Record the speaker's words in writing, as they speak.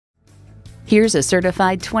Here's a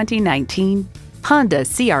certified 2019 Honda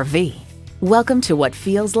CR-V. Welcome to what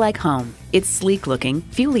feels like home. It's sleek-looking,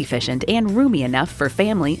 fuel-efficient, and roomy enough for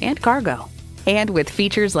family and cargo. And with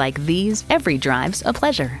features like these, every drive's a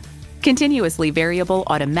pleasure. Continuously variable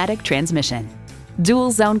automatic transmission,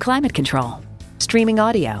 dual-zone climate control, streaming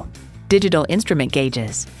audio, digital instrument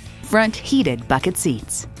gauges, front heated bucket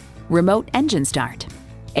seats, remote engine start,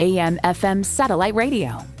 AM/FM satellite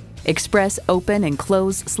radio, express open and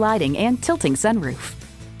close sliding and tilting sunroof,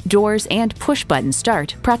 doors and push-button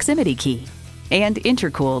start proximity key, and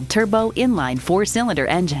intercooled turbo inline 4-cylinder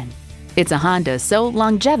engine. It's a Honda, so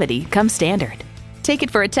longevity comes standard. Take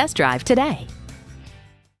it for a test drive today.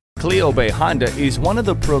 Cleo Bay Honda is one of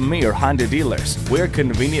the premier Honda dealers. We're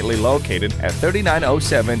conveniently located at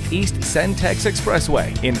 3907 East Cen-Tex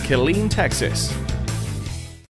Expressway in Killeen, Texas.